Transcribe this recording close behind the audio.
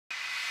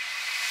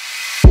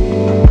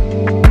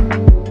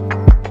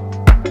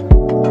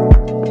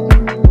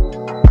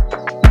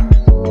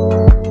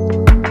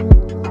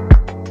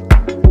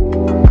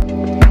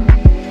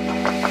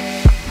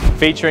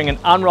featuring an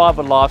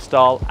unrivaled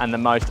lifestyle and the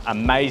most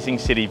amazing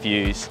city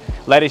views.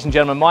 Ladies and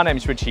gentlemen, my name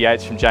is Richie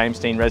Yates from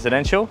Jamestown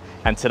Residential,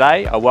 and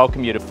today I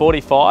welcome you to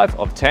 45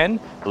 of 10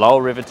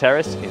 Lower River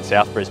Terrace in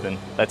South Brisbane.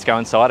 Let's go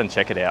inside and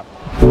check it out.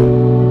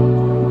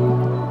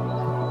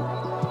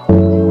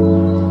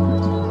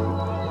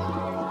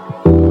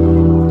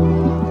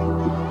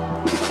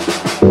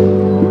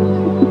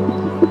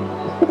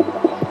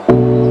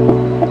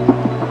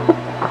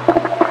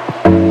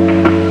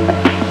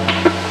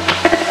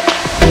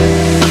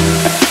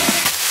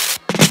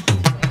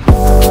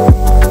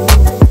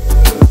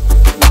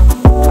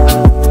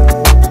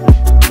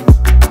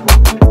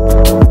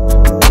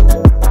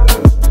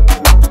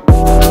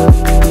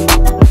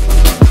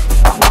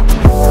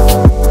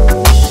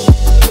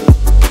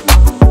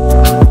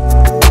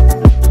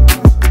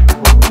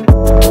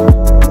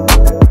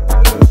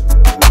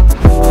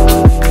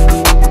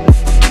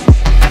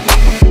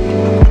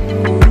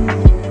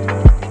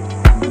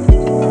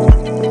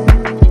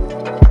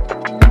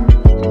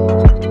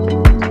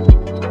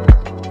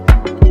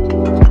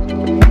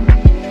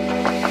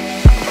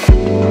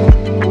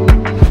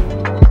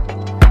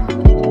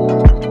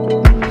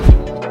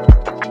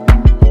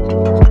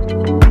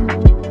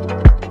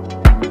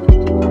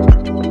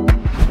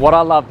 What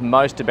I love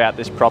most about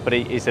this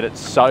property is that it's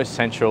so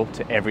central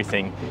to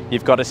everything.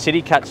 You've got a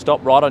City Cat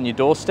stop right on your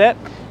doorstep.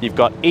 You've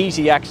got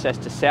easy access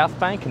to South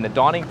Bank and the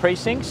dining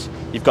precincts.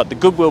 You've got the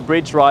Goodwill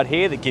Bridge right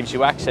here that gives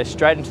you access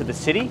straight into the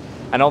city.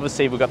 And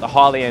obviously we've got the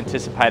highly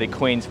anticipated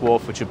Queen's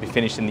Wharf, which will be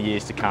finished in the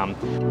years to come.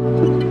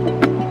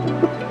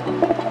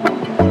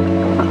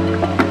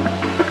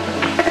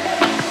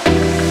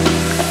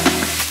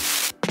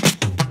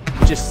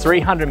 Just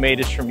 300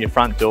 metres from your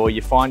front door,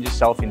 you find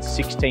yourself in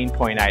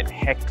 16.8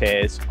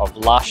 hectares of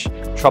lush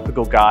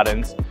tropical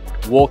gardens,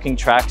 walking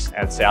tracks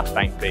and South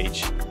Bank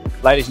Beach.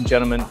 Ladies and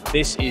gentlemen,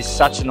 this is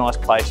such a nice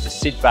place to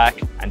sit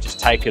back and just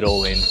take it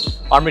all in.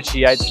 I'm Richie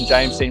Yates from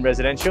Jamestown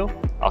Residential.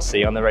 I'll see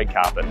you on the red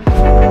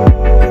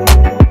carpet.